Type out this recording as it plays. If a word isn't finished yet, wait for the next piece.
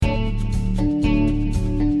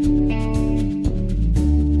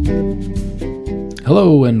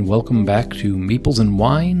Hello and welcome back to Meeples and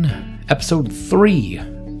Wine, episode 3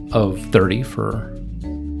 of 30 for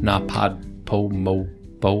NaPodPoMo.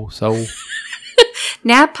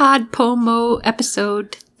 NaPodPoMo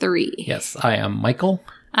episode 3. Yes, I am Michael.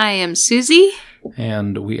 I am Susie.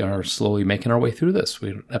 And we are slowly making our way through this.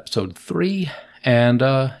 We're episode 3. And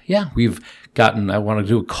we've gotten, I want to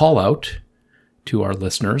do a call out to our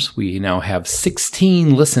listeners. We now have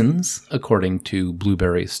 16 listens, according to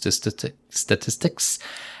Blueberry statistics.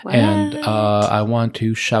 What? And I want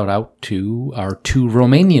to shout out to our 2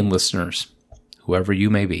 Romanian listeners, whoever you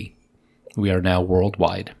may be. We are now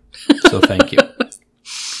worldwide. So thank you.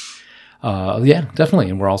 Definitely.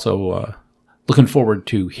 And we're also looking forward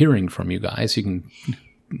to hearing from you guys. You can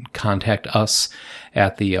contact us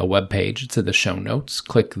at the webpage. It's in the show notes.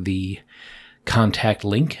 Click the contact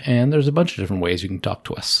link, and there's a bunch of different ways you can talk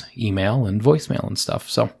to us. Email and voicemail and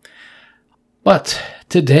stuff. But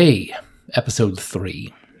today, episode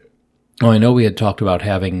 3. I know we had talked about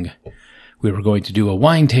we were going to do a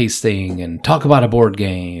wine tasting and talk about a board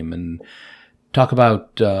game and talk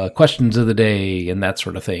about questions of the day and that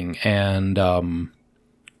sort of thing. And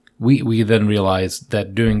we then realized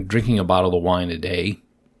that drinking a bottle of wine a day.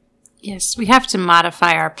 Yes, we have to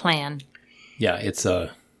modify our plan. Yeah, it's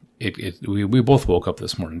we both woke up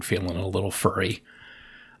this morning feeling a little furry.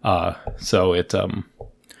 So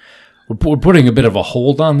we're putting a bit of a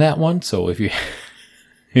hold on that one. So if you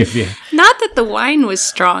Not that the wine was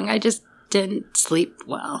strong, I just didn't sleep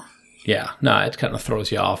well. Yeah, no, it kind of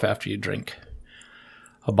throws you off after you drink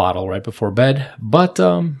a bottle right before bed. But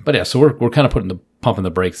yeah, so we're kind of pumping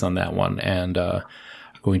the brakes on that one, and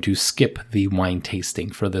going to skip the wine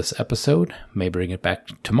tasting for this episode. May bring it back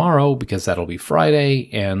tomorrow because that'll be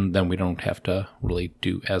Friday, and then we don't have to really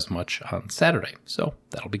do as much on Saturday. So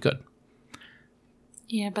that'll be good.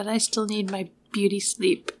 Yeah, but I still need my beauty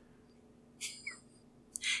sleep.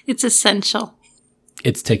 It's essential.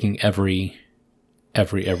 It's taking every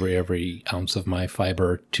ounce of my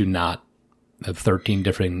fiber to not have 13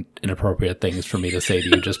 different inappropriate things for me to say to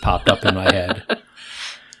you just popped up in my head.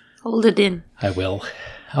 Hold it in. I will.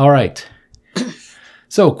 All right.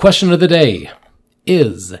 So, question of the day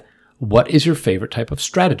is, what is your favorite type of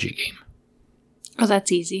strategy game? Oh,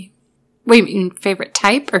 that's easy. Wait, you mean favorite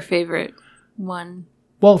type or favorite one?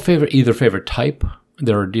 Well, either favorite type.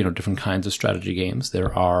 There are, different kinds of strategy games.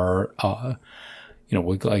 There are,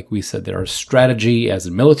 like we said, there are strategy as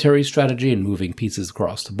in military strategy and moving pieces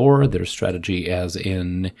across the board. There's strategy as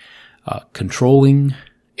in controlling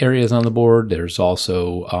areas on the board. There's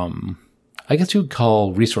also, I guess you would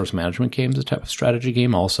call resource management games a type of strategy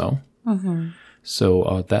game also. Mm-hmm.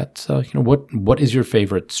 So that's, what is your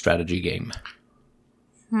favorite strategy game?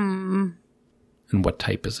 And what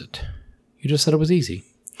type is it? You just said it was easy.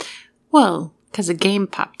 Well, because a game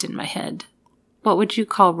popped in my head. What would you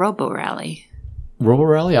call Robo Rally? Robo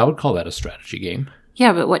Rally? I would call that a strategy game.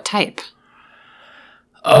 Yeah, but what type?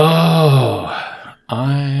 Oh,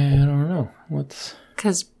 I don't know.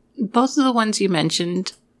 Because both of the ones you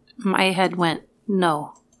mentioned, my head went,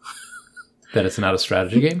 no. That it's not a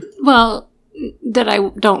strategy game? Well, that I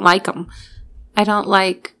don't like them. I don't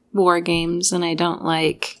like war games, and I don't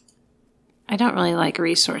really like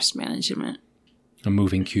resource management.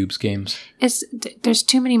 Moving cubes games? There's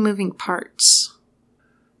too many moving parts.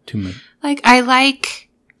 Too many? I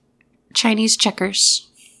like Chinese checkers.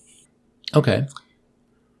 Okay.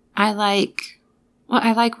 I like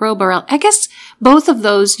Robo Rally. I guess both of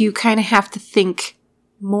those you kind of have to think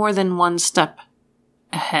more than one step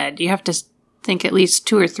ahead. You have to think at least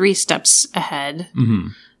 2 or 3 steps ahead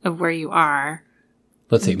of where you are.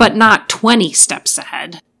 Let's see. But not 20 steps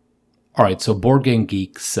ahead. All right, so Board Game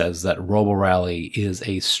Geek says that Robo Rally is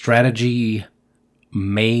a strategy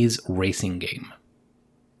maze racing game.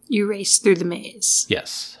 You race through the maze.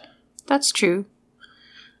 Yes. That's true.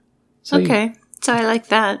 So I like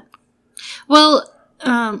that. Well,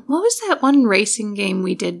 what was that one racing game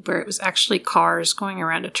we did where it was actually cars going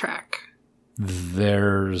around a track?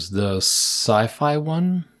 There's the sci-fi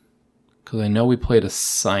one, because I know we played a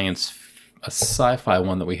sci-fi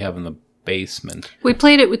one that we have in the basement. We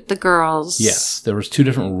played it with the girls. Yes, there was 2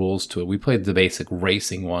 different rules to it. We played the basic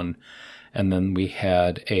racing one, and then we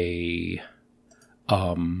had a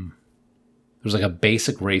there was like a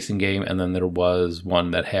basic racing game, and then there was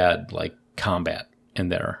one that had like combat in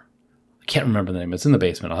there. I can't remember the name. It's in the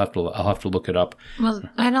basement. I'll have to look it up. Well,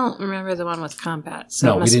 I don't remember the one with combat. So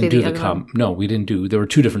no, we didn't do No, we didn't do. There were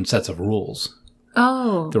 2 different sets of rules.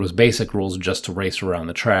 Oh. There was basic rules just to race around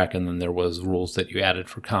the track, and then there was rules that you added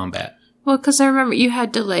for combat. Well, because I remember you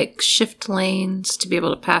had to shift lanes to be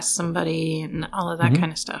able to pass somebody and all of that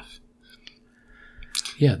kind of stuff.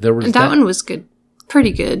 Yeah, there was that one was good.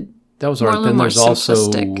 pretty good. That was More- a alright. little Then there's more also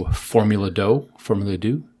simplistic. Formula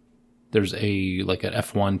Do. There's like an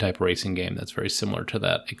F1 type racing game that's very similar to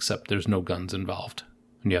that, except there's no guns involved.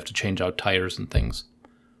 And you have to change out tires and things.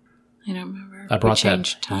 I don't remember. I brought We that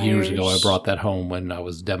changed years ago. I tires. brought that home when I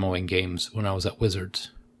was demoing games when I was at Wizards.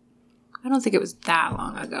 I don't think it was that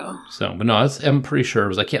long ago. So, but no, I'm pretty sure it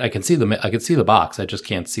was. I can see the box. I just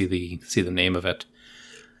can't see the name of it.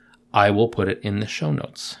 I will put it in the show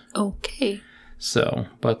notes. Okay. So,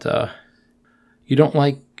 but you don't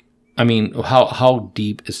like. I mean, how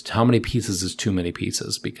deep is how many pieces is too many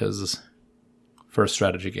pieces? Because for a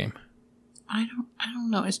strategy game, I don't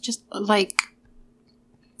know. It's just like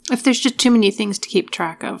if there's just too many things to keep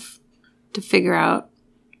track of, to figure out.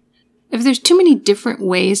 If there's too many different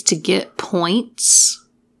ways to get points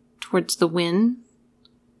towards the win,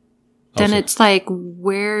 then Also- it's like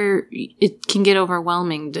where it can get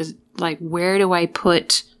overwhelming. Where do I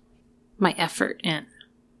put my effort in?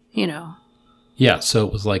 You know? yeah. So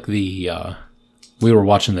it was like we were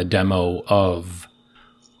watching the demo of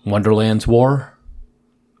Wonderland's War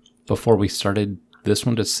before we started this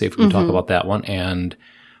one to see if we can talk about that one. And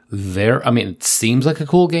it seems like a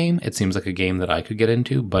cool game. It seems like a game that I could get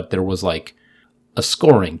into, but there was like a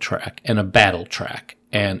scoring track and a battle track.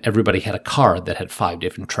 And everybody had a card that had 5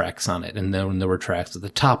 different tracks on it. And then there were tracks at the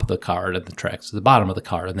top of the card and the tracks at the bottom of the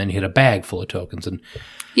card. And then you had a bag full of tokens. And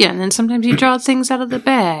Yeah, and then sometimes you draw things out of the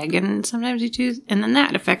bag, and sometimes you do, and then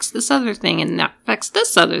that affects this other thing, and that affects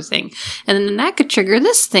this other thing. And then that could trigger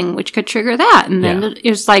this thing, which could trigger that. And then Yeah.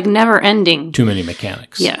 it's like never ending. too many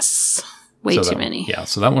mechanics. Yes. Way So too that- many. Yeah,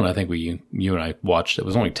 so that one I think you and I watched. It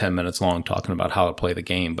was only 10 minutes long talking about how to play the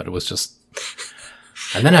game, but it was just...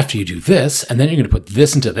 And then after you do this, and then you're going to put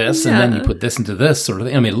this into this, and then you put this into this sort of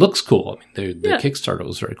thing. I mean, it looks cool. I mean, the Kickstarter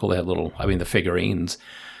was very cool. They had the figurines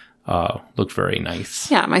looked very nice.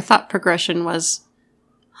 Yeah, my thought progression was,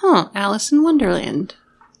 Alice in Wonderland.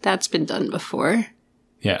 That's been done before.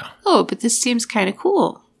 Yeah. Oh, but this seems kind of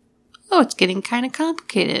cool. Oh, it's getting kind of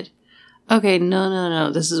complicated. Okay,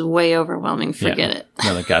 no. This is way overwhelming. Forget it.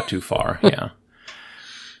 Then it got too far. Yeah.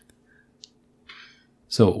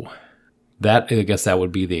 So I guess that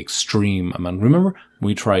would be the extreme amount. Remember,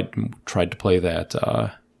 we tried to play that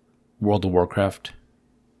World of Warcraft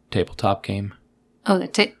tabletop game. Oh,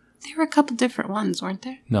 there were a couple different ones, weren't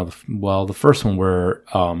there? No, the first one where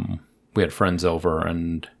we had friends over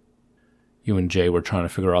and you and Jay were trying to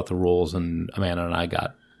figure out the rules, and Amanda and I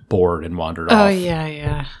got bored and wandered off. Oh,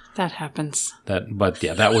 yeah. That happens. That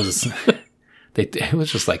was it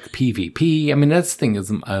was just like PvP. I mean, that's the thing is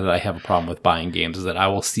that I have a problem with buying games is that I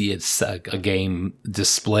will see a game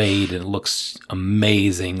displayed and it looks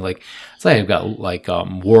amazing. Like, say I've got like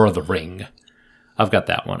War of the Ring. I've got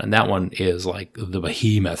that one, and that one is like the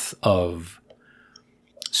behemoth of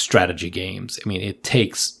strategy games. I mean,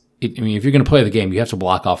 if you're going to play the game, you have to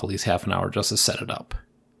block off at least half an hour just to set it up,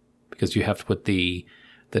 because you have to put the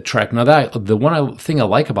track. Now, thing I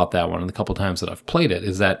like about that one, and the couple times that I've played it,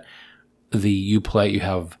 is that you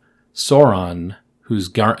have Sauron, who's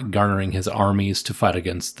garnering his armies to fight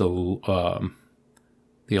against the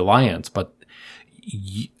Alliance, but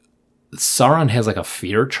Sauron has like a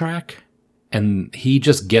fear track, and he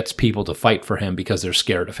just gets people to fight for him because they're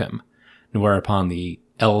scared of him. And whereupon the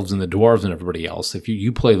elves and the dwarves and everybody else, if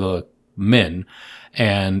you play the men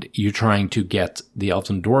and you're trying to get the elves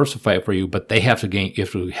and dwarves to fight for you, but you have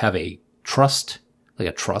to have a trust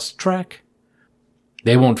track.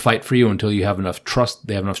 They won't fight for you until you have enough trust.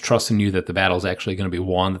 They have enough trust in you that the battle's actually going to be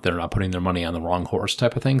won, that they're not putting their money on the wrong horse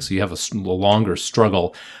type of thing. So you have a longer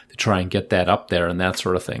struggle to try and get that up there and that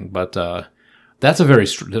sort of thing. But that's I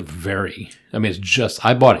mean, it's just,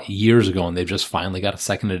 I bought it years ago and they just finally got a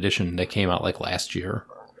second edition that came out like last year.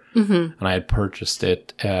 Mm-hmm. And I had purchased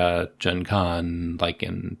it at Gen Con like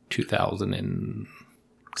in 2000 and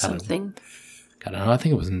Something. I don't know, I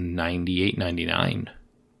think it was 98, 99.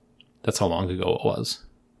 That's how long ago it was.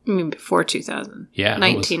 I mean, before 2000. Yeah.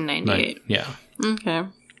 1998. Yeah. Okay.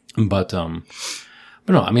 But no,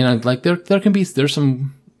 I mean, like there's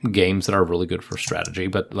some games that are really good for strategy,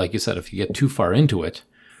 but like you said, if you get too far into it,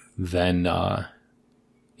 then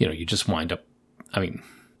you just wind up. I mean,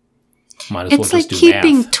 might as well It's just like do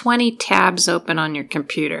keeping math. 20 tabs open on your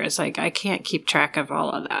computer. It's like I can't keep track of all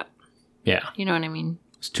of that. Yeah, You know what I mean?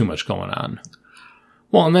 there's too much going on.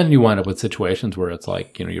 Well, and then you wind up with situations where it's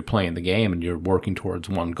like, you're playing the game and you're working towards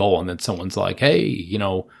one goal, and then someone's like, hey,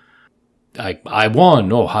 I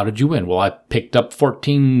won. Oh, how did you win? Well, I picked up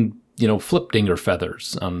 14, Flipdinger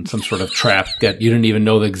feathers on some sort of trap that you didn't even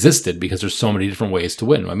know that existed, because there's so many different ways to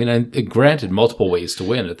win. I mean, granted, multiple ways to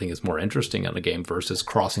win, I think is more interesting on the game versus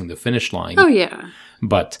crossing the finish line. Oh, yeah.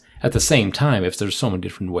 But at the same time, if there's so many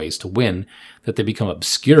different ways to win that they become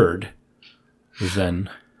obscured, then...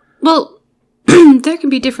 Well, there can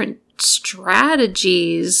be different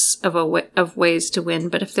strategies of ways to win,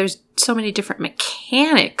 but if there's so many different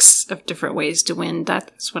mechanics of different ways to win,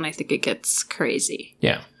 that's when I think it gets crazy.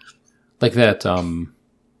 Yeah. Like that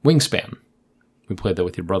Wingspan. We played that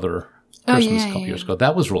with your brother Christmas a couple years ago.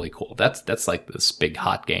 That was really cool. That's like this big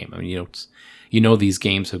hot game. I mean, these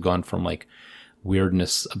games have gone from like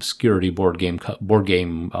weirdness, obscurity board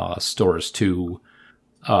game stores to,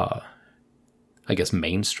 I guess,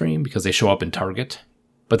 mainstream because they show up in Target.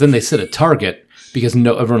 But then they sit at Target because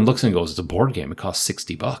everyone looks and goes, it's a board game. It costs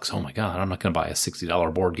 $60. Oh my God, I'm not going to buy a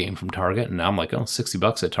 $60 board game from Target. And now I'm like, oh,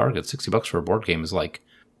 $60 at Target. $60 for a board game is like,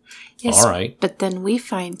 yes, all right. But then we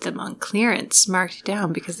find them on clearance marked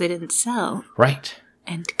down because they didn't sell. Right.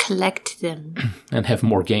 And collect them. And have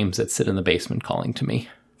more games that sit in the basement calling to me.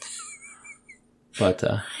 But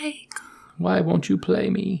why won't you play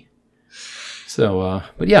me? So,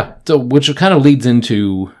 but yeah, so which kind of leads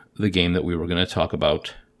into the game that we were going to talk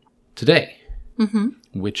about today,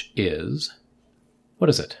 which is, what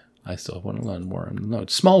is it? I still want to learn more. No,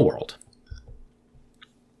 it's Small World.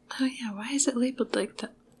 Oh yeah, why is it labeled like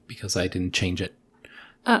that? Because I didn't change it.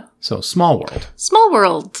 Oh. So Small World. Small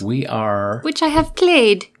World. We are... Which I have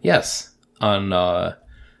played. Yes. On...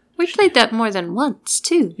 We've played that more than once,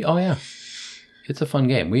 too. Oh yeah. It's a fun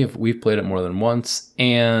game. We've played it more than once,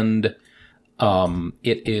 and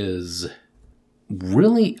it is...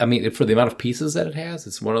 really, I mean, for the amount of pieces that it has,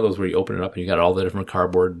 it's one of those where you open it up and you got all the different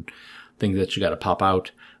cardboard things that you got to pop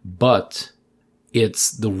out. But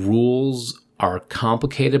the rules are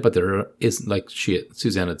complicated, but there is, like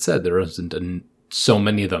Suzanne had said, there isn't so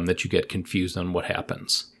many of them that you get confused on what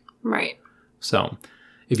happens. Right. So,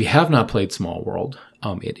 if you have not played Small World,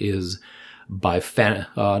 it is by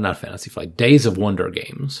not Fantasy Flight, Days of Wonder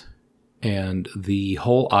Games. And the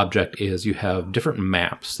whole object is you have different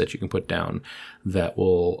maps that you can put down that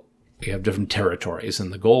you have different territories.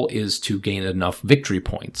 And the goal is to gain enough victory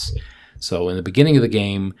points. So in the beginning of the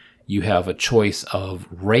game, you have a choice of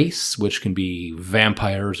race, which can be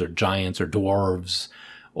vampires or giants or dwarves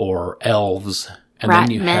or elves. And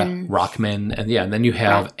then you have rockmen. And then you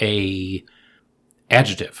have a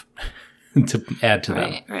adjective to add to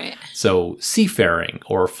them. Right. So seafaring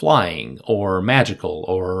or flying or magical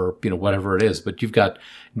or whatever it is, but you've got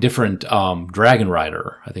different Dragon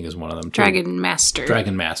Rider, I think is one of them too. Dragon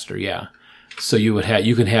Master, yeah. So you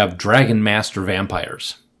can have Dragon Master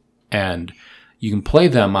vampires, and you can play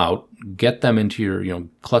them out, get them into your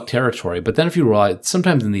collect territory. But then if you realize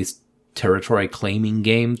sometimes in these territory claiming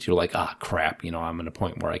games, you're like, crap, I'm at a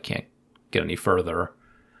point where I can't get any further.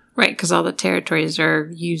 Right, because all the territories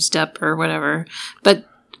are used up or whatever. But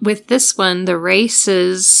with this one, the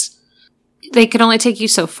races, they can only take you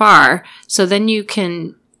so far. So then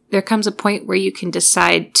there comes a point where you can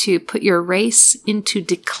decide to put your race into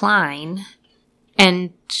decline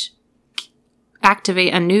and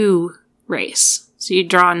activate a new race. So you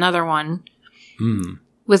draw another one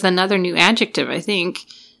with another new adjective, I think.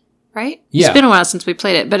 Right? Yeah. It's been a while since we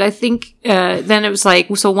played it, but I think then it was like,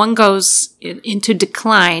 so one goes into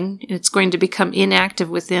decline, and it's going to become inactive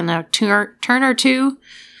within a turn or two,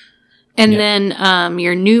 and then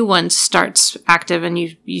your new one starts active, and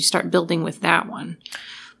you start building with that one.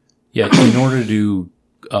 Yeah, in order to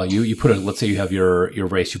you put let's say you have your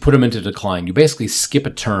race, you put them into decline, you basically skip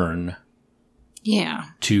a turn. Yeah.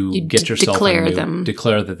 To get yourself declare them.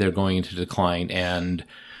 Declare that they're going into decline, and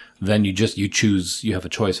then you choose, you have a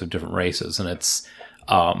choice of different races, and it's,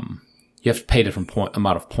 you have to pay a different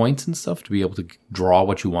amount of points and stuff to be able to draw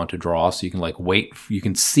what you want to draw. So you can you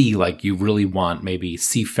can see you really want maybe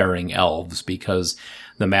seafaring elves because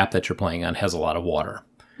the map that you're playing on has a lot of water.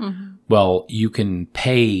 Mm-hmm. Well, you can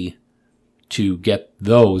pay to get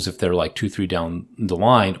those if they're 2-3 down the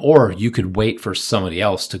line, or you could wait for somebody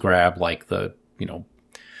else to grab the,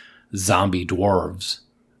 zombie dwarves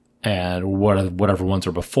and whatever ones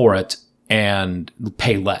are before it, and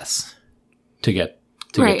pay less to get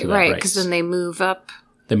to that race. Because then they move up.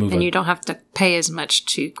 And you don't have to pay as much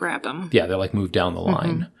to grab them. Yeah, they move down the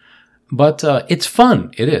line. Mm-hmm. But it's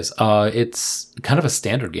fun. It is. It's kind of a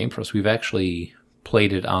standard game for us. We've actually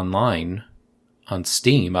played it online on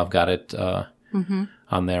Steam. I've got it on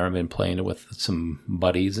there. I've been playing it with some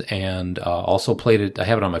buddies, and also played it. I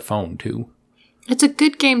have it on my phone too. It's a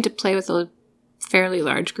good game to play with a fairly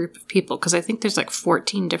large group of people, because I think there's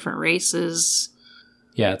 14 different races.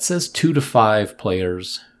 Yeah, it says 2 to 5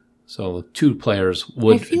 players. So 2 players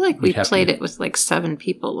would... I feel like we played it with 7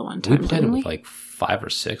 people the one time, we played it with 5 or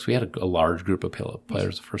 6. We had a large group of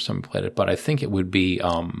players the first time we played it, but I think it would be...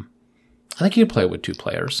 I I think you could play it with 2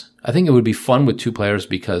 players. I think it would be fun with 2 players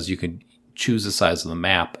because you could choose the size of the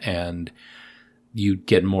map and you'd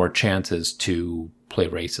get more chances to play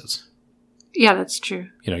races. Yeah, that's true.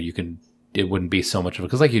 It wouldn't be so much of it,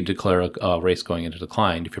 because like you declare a race going into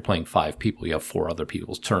decline, if you're playing 5 people, you have 4 other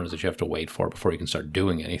people's turns that you have to wait for before you can start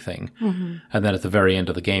doing anything. Mm-hmm. And then at the very end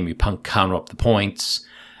of the game, you counter up the points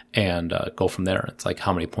and go from there. It's like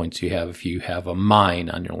how many points do you have if you have a mine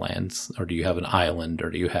on your lands, or do you have an island, or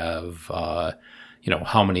do you have,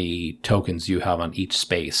 how many tokens you have on each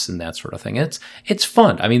space and that sort of thing. It's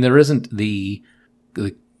fun. I mean, there isn't the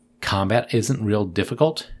combat isn't real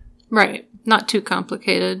difficult. Right. Not too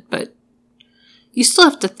complicated, but you still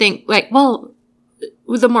have to think,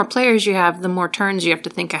 with the more players you have, the more turns you have to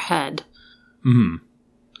think ahead.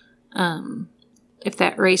 Mm-hmm. If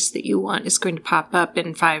that race that you want is going to pop up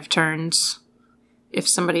in 5 turns, if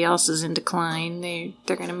somebody else is in decline,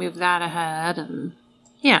 they're going to move that ahead, and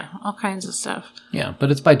all kinds of stuff. Yeah,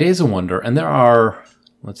 but it's by Days of Wonder, and there are,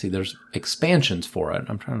 there's expansions for it.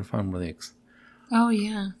 I'm trying to find where Oh,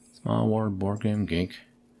 yeah. Small World Board Game Geek.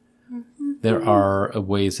 There are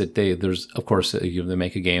ways that there's, of course, they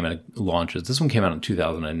make a game and it launches. This one came out in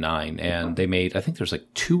 2009, and they made, I think there's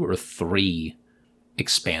 2 or 3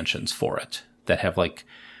 expansions for it that have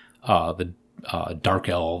the dark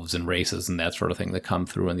elves and races and that sort of thing that come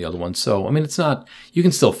through in the other one. So, I mean, it's not, you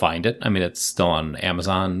can still find it. I mean, it's still on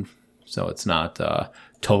Amazon, so it's not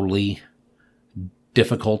totally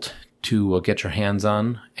difficult to get your hands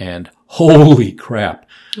on. And holy crap.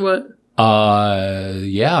 What?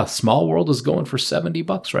 Small World is going for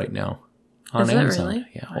 $70 right now on Amazon. Is that really?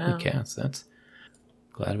 Yeah, wow. Holy cats. That's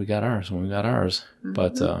glad we got ours when we got ours. Mm-hmm.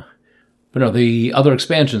 But no, the other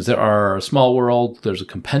expansions, there are Small World, there's a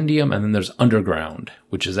Compendium, and then there's Underground,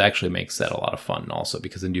 which actually makes that a lot of fun also,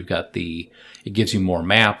 because then you've got it gives you more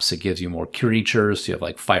maps, it gives you more creatures, so you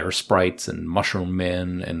have fire sprites and mushroom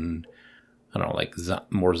men and I don't know,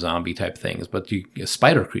 more zombie type things, but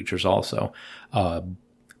spider creatures also.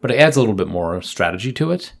 But it adds a little bit more strategy to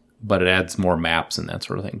it, but it adds more maps and that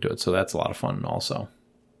sort of thing to it. So that's a lot of fun also.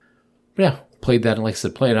 But yeah, played that. And like I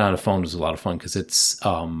said, playing it on a phone is a lot of fun because it's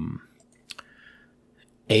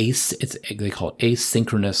they call it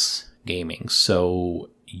asynchronous gaming. So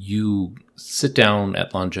you sit down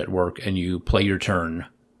at lunch at work and you play your turn.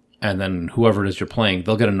 And then whoever it is you're playing,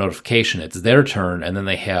 they'll get a notification. It's their turn. And then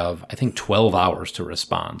they have, I think, 12 hours to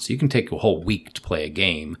respond. So you can take a whole week to play a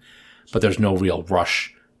game, but there's no real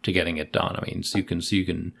rush to getting it done. I mean, so you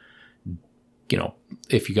can,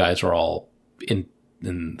 if you guys are all in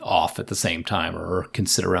off at the same time or can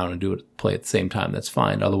sit around and play at the same time, that's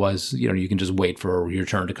fine. Otherwise, you can just wait for your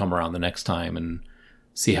turn to come around the next time and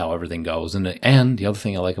see how everything goes. And the other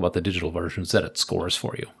thing I like about the digital version is that it scores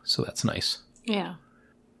for you. So that's nice. Yeah.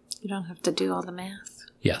 You don't have to do all the math.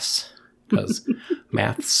 Yes, because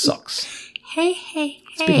math sucks. Hey.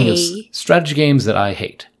 Speaking of strategy games that I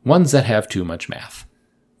hate, ones that have too much math.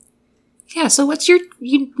 Yeah, so what's you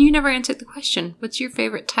never answered the question. What's your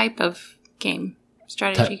favorite type of game?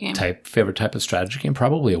 Strategy game? Favorite type of strategy game?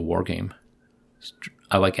 Probably a war game.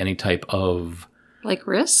 I like any type of... Like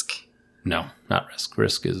Risk? No, not Risk.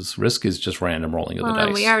 Risk is just random rolling of the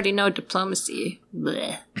dice. We already know diplomacy.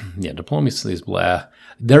 Bleh. Yeah, diplomacy is blah.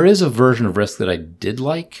 There is a version of Risk that I did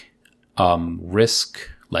like. Risk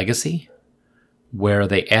Legacy, where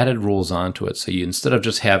they added rules onto it. So you, instead of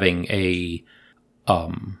just having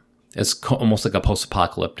it's almost like a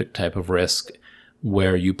post-apocalyptic type of Risk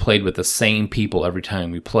where you played with the same people every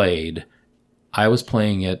time we played. I was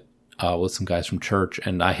playing it with some guys from church,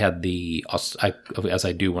 and I had as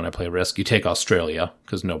I do when I play Risk, you take Australia,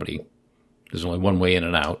 because there's only one way in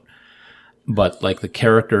and out. But the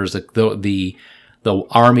characters, the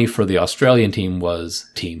army for the Australian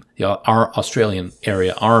our Australian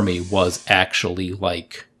area army was actually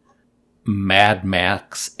like Mad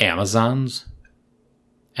Max Amazons.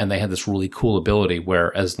 And they had this really cool ability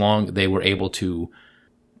where as long they were able to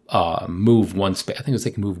move one space, I think it was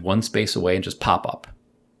they could move one space away and just pop up.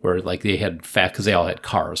 Where they had because they all had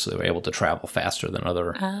cars, so they were able to travel faster than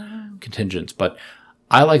other contingents. But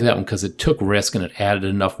I like that one because it took Risk and it added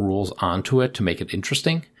enough rules onto it to make it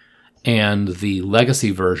interesting. And the legacy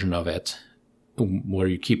version of it, where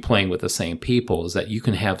you keep playing with the same people, is that you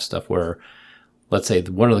can have stuff where, let's say,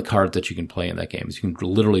 one of the cards that you can play in that game is you can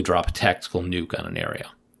literally drop a tactical nuke on an area.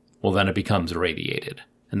 Well, then it becomes irradiated.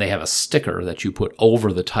 And they have a sticker that you put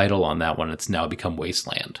over the title on that one. It's now become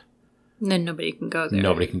Wasteland. And then nobody can go there.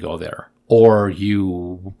 Nobody can go there. Or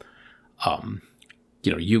you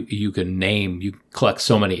you collect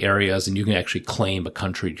so many areas and you can actually claim a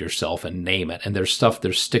country to yourself and name it. And there's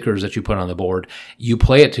stickers that you put on the board. You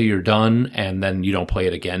play it till you're done and then you don't play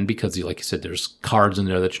it again because like you said, there's cards in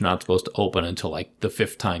there that you're not supposed to open until like the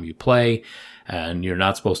 5th time you play. And you're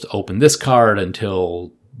not supposed to open this card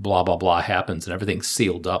until blah, blah, blah happens and everything's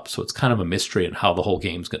sealed up. So it's kind of a mystery on how the whole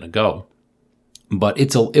game's going to go. But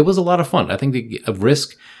it was a lot of fun. I think the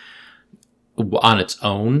Risk on its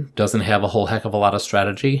own doesn't have a whole heck of a lot of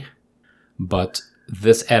strategy, but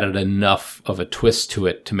this added enough of a twist to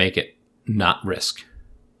it to make it not Risk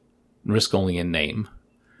only in name.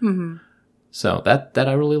 Mm-hmm. So that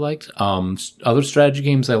I really liked. Other strategy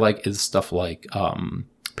games I like is stuff like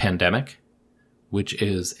Pandemic, which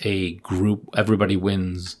is a group everybody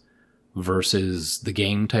wins versus the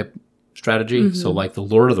game type strategy. Mm-hmm. So like the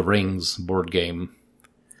Lord of the Rings board game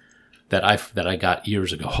that I got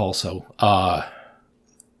years ago also.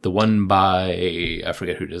 The one by, I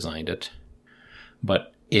forget who designed it,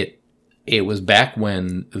 but it was back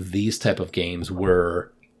when these type of games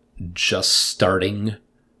were just starting.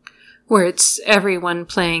 Where it's everyone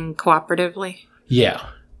playing cooperatively. Yeah.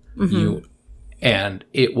 Mm-hmm. And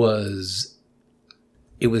it was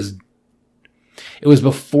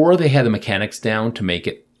before they had the mechanics down to make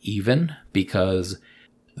it even, because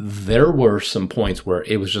there were some points where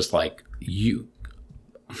it was just like you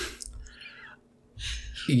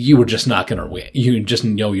were just not going to win. You just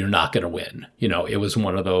know you're not going to win. It was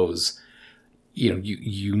one of those,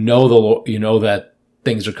 you know that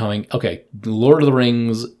things are coming. Okay, Lord of the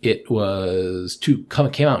Rings. It was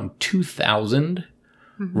came out in 2000.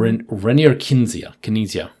 Mm-hmm. Renier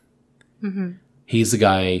Knizia. Mm-hmm. He's the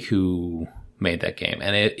guy who made that game,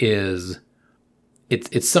 and it's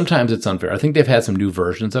sometimes it's unfair. I think they've had some new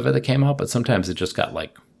versions of it that came out, but sometimes it just got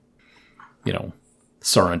like,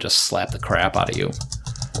 Sauron just slapped the crap out of you,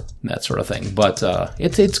 that sort of thing. But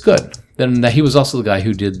it's good. Then he was also the guy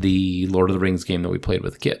who did the Lord of the Rings game that we played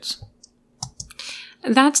with the kids.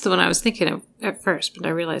 That's the one I was thinking of at first, but I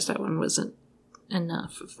realized that one wasn't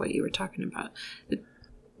enough of what you were talking about.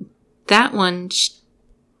 That one,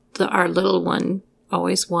 our little one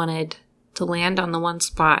always wanted to land on the one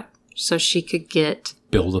spot so she could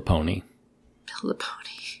build a pony. Build a pony.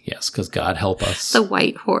 Yes, because God help us. The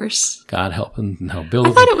white horse. God help him. No, build.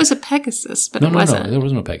 I thought it was a Pegasus, but it wasn't. No, there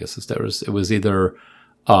was no Pegasus. It was either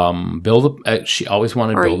she always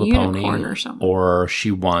wanted to build a pony, or something, or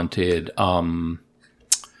she wanted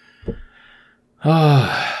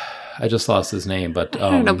I just lost his name, but I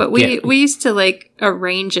don't know. But we used to like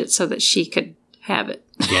arrange it so that she could have it.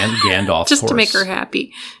 Gandalf, just to make her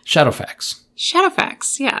happy.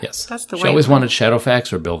 Shadowfax, yeah. Yes, that's the way. She always wanted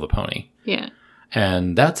Shadowfax or Build a Pony. Yeah,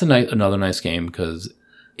 and that's another nice game because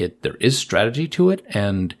there is strategy to it,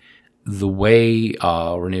 and the way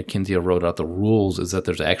Renier Knizia wrote out the rules is that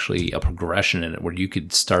there's actually a progression in it where you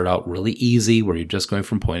could start out really easy, where you're just going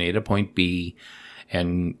from point A to point B,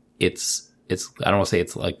 and it's I don't want to say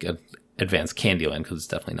it's like an advanced Candyland because it's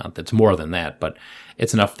definitely not. It's more than that, but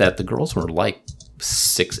it's enough that the girls were like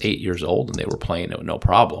 6-8 years old and they were playing it no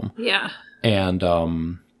problem. Yeah. And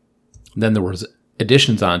then there was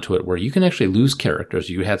additions onto it where you can actually lose characters.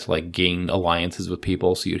 You had to like gain alliances with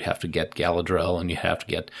people, so you'd have to get Galadriel and you have to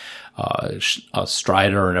get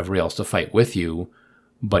Strider and everybody else to fight with you.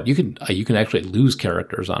 But you can actually lose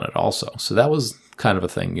characters on it also. So that was kind of a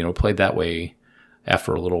thing, played that way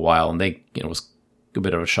after a little while, and they, it was a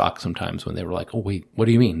bit of a shock sometimes when they were like, "Oh wait, what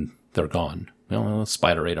do you mean they're gone?"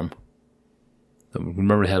 Spider ate them.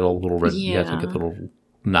 Remember, it had a little red. Yeah. You had to get the little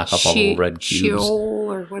knock up all the little red cubes.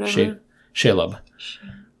 Sheol or whatever. Shelob.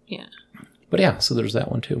 Yeah. But yeah, so there's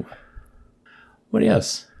that one too. But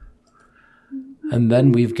yes, and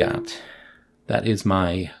then we've got that is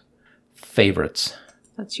my favorites.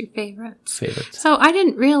 That's your favorites. Favorites. So I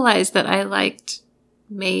didn't realize that I liked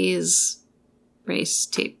maze race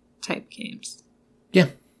type games. Yeah.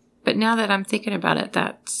 But now that I'm thinking about it,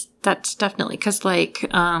 that's definitely because like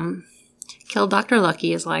Kill Dr.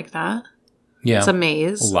 Lucky is like that. Yeah. It's a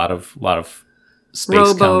maze. A lot of space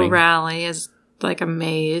Robo counting. Rally is like a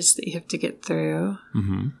maze that you have to get through.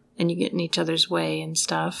 Mm-hmm. And you get in each other's way and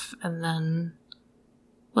stuff. And then,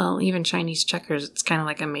 well, even Chinese checkers, it's kind of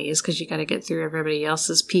like a maze because you got to get through everybody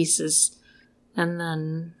else's pieces. And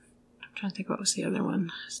then, I'm trying to think what was the other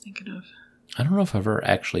one I was thinking of. I don't know if I've ever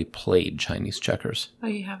actually played Chinese checkers. Oh,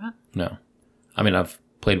 you haven't? No. I mean, I've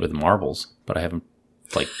played with marbles, but I haven't,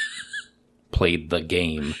 played the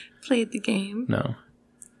game. Played the game? No.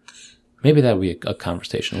 Maybe that would be a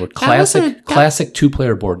conversation. Classic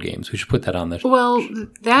two-player board games. We should put that on there. Well,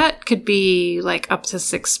 that could be, up to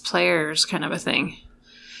 6 players kind of a thing.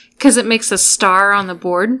 Because it makes a star on the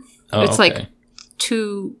board. Oh, it's okay.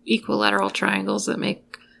 2 equilateral triangles that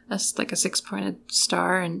make us like a 6-pointed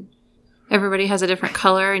star, and everybody has a different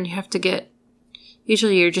color, and you have to get...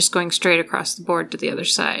 Usually you're just going straight across the board to the other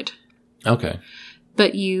side. Okay.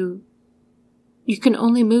 But you can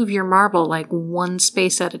only move your marble like 1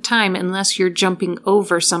 space at a time unless you're jumping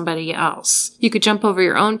over somebody else. You could jump over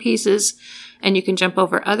your own pieces, and you can jump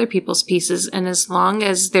over other people's pieces, and as long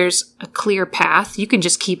as there's a clear path, you can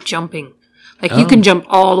just keep jumping. Like, you can jump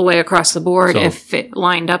all the way across the board if it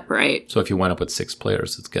lined up right. So if you wind up with 6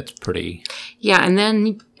 players, it gets pretty... Yeah, and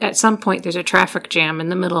then at some point there's a traffic jam in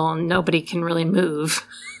the middle and nobody can really move.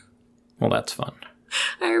 Well, that's fun.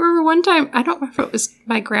 I remember one time, I don't remember if it was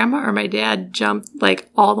my grandma or my dad jumped like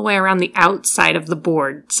all the way around the outside of the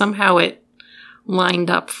board. Somehow it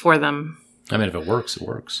lined up for them. I mean, if it works, it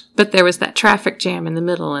works. But there was that traffic jam in the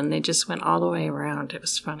middle and they just went all the way around. It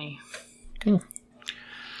was funny. Cool.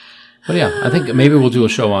 But yeah, I think maybe we'll do a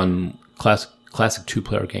show on classic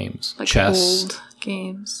 2-player games. Like chess. Old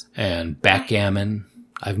games. And backgammon.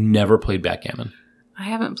 I've never played backgammon. I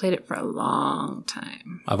haven't played it for a long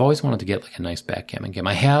time. I've always wanted to get like a nice backgammon game.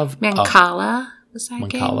 I have... Mancala was that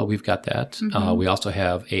game? Mancala, we've got that. Mm-hmm. We also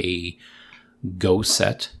have a Go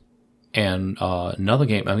set. And another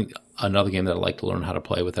game that I like to learn how to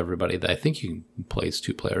play with everybody that I think you can play as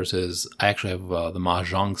 2 players is... I actually have the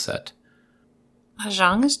Mahjong set.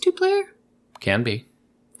 Mahjong is 2-player? Can be.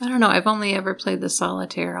 I don't know. I've only ever played the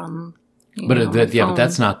solitaire on but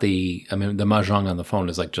that's not the... I mean, the Mahjong on the phone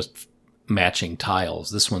is like just matching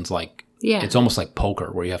tiles. This one's like... Yeah. It's almost like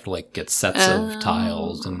poker where you have to like get sets of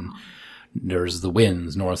tiles and there's the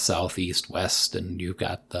winds, north, south, east, west, and you've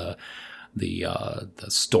got the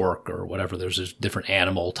stork or whatever. There's just different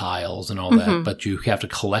animal tiles and all that, but you have to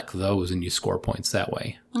collect those and you score points that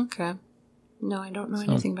way. Okay. No, I don't know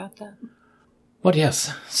anything about that. But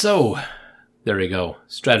yes, so there you go.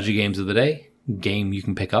 Strategy games of the day. Game you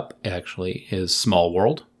can pick up actually is Small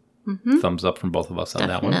World. Mm-hmm. Thumbs up from both of us on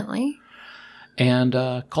that one. Definitely. And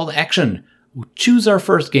call to action. Choose our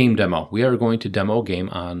first game demo. We are going to demo a game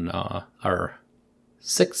on our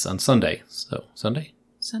 6th on Sunday. So Sunday?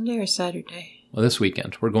 Sunday or Saturday? Well, this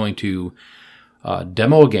weekend. We're going to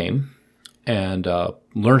demo a game and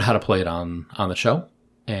learn how to play it on the show.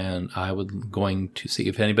 And I was going to see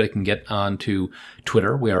if anybody can get onto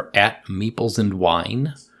Twitter. We are at Meeples and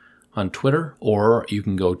Wine on Twitter, or you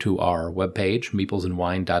can go to our webpage,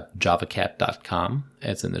 meeplesandwine.javacat.com.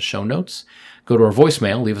 It's in the show notes. Go to our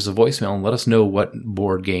voicemail, leave us a voicemail, and let us know what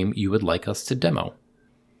board game you would like us to demo.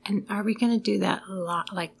 And are we going to do that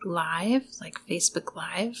like live, like Facebook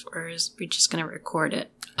Live, or is we just going to record it?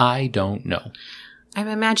 I don't know. I'm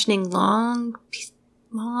imagining long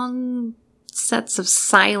sets of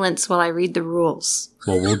silence while I read the rules.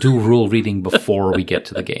 Well, we'll do rule reading before we get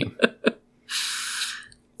to the game.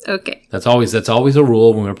 Okay. That's always a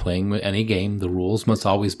rule when we're playing any game. The rules must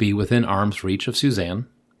always be within arm's reach of Suzanne,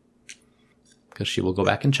 because she will go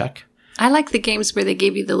back and check. I like the games where they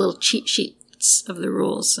give you the little cheat sheets of the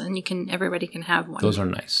rules, and everybody can have one. Those are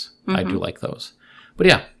nice. Mm-hmm. I do like those. But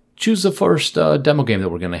yeah, choose the first demo game that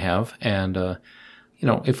we're going to have, and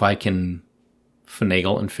if I can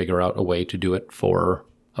finagle and figure out a way to do it for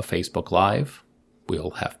a Facebook Live,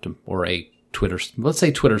 we'll have to, or a Twitter, let's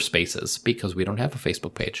say Twitter Spaces, because we don't have a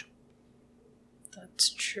Facebook page. That's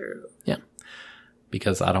true. Yeah.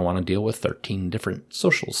 Because I don't want to deal with 13 different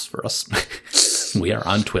socials for us. We are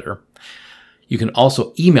on Twitter. You can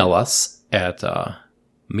also email us at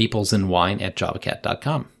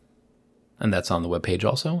meeplesandwine@javacat.com. And that's on the webpage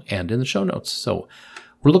also and in the show notes. So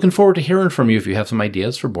we're looking forward to hearing from you if you have some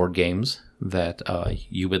ideas for board games that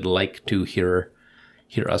you would like to hear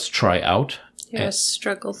us try out. Hear us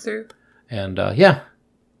struggle through. And I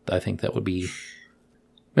think that would be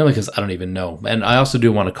mainly because I don't even know. And I also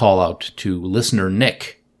do want to call out to listener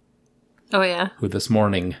Nick. Oh, yeah. Who this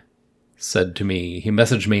morning said to me, he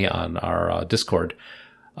messaged me on our Discord,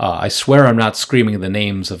 I swear I'm not screaming the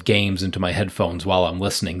names of games into my headphones while I'm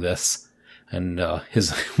listening this. And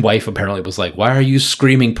his wife apparently was like, why are you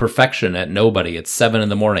screaming Perfection at nobody? It's 7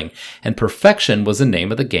 a.m. And Perfection was the name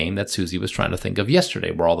of the game that Susie was trying to think of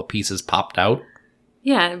yesterday, where all the pieces popped out.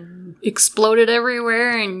 Yeah, exploded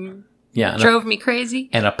everywhere and drove me crazy.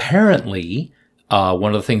 And apparently,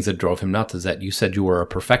 one of the things that drove him nuts is that you said you were a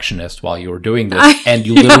perfectionist while you were doing this, and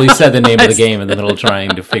you literally said the name of the game in the middle of trying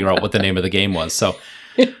to figure out what the name of the game was. So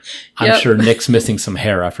I'm sure Nick's missing some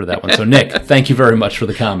hair after that one. So Nick, thank you very much for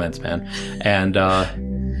the comments, man. And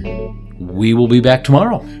we will be back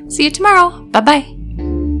tomorrow. See you tomorrow.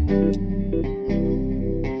 Bye-bye.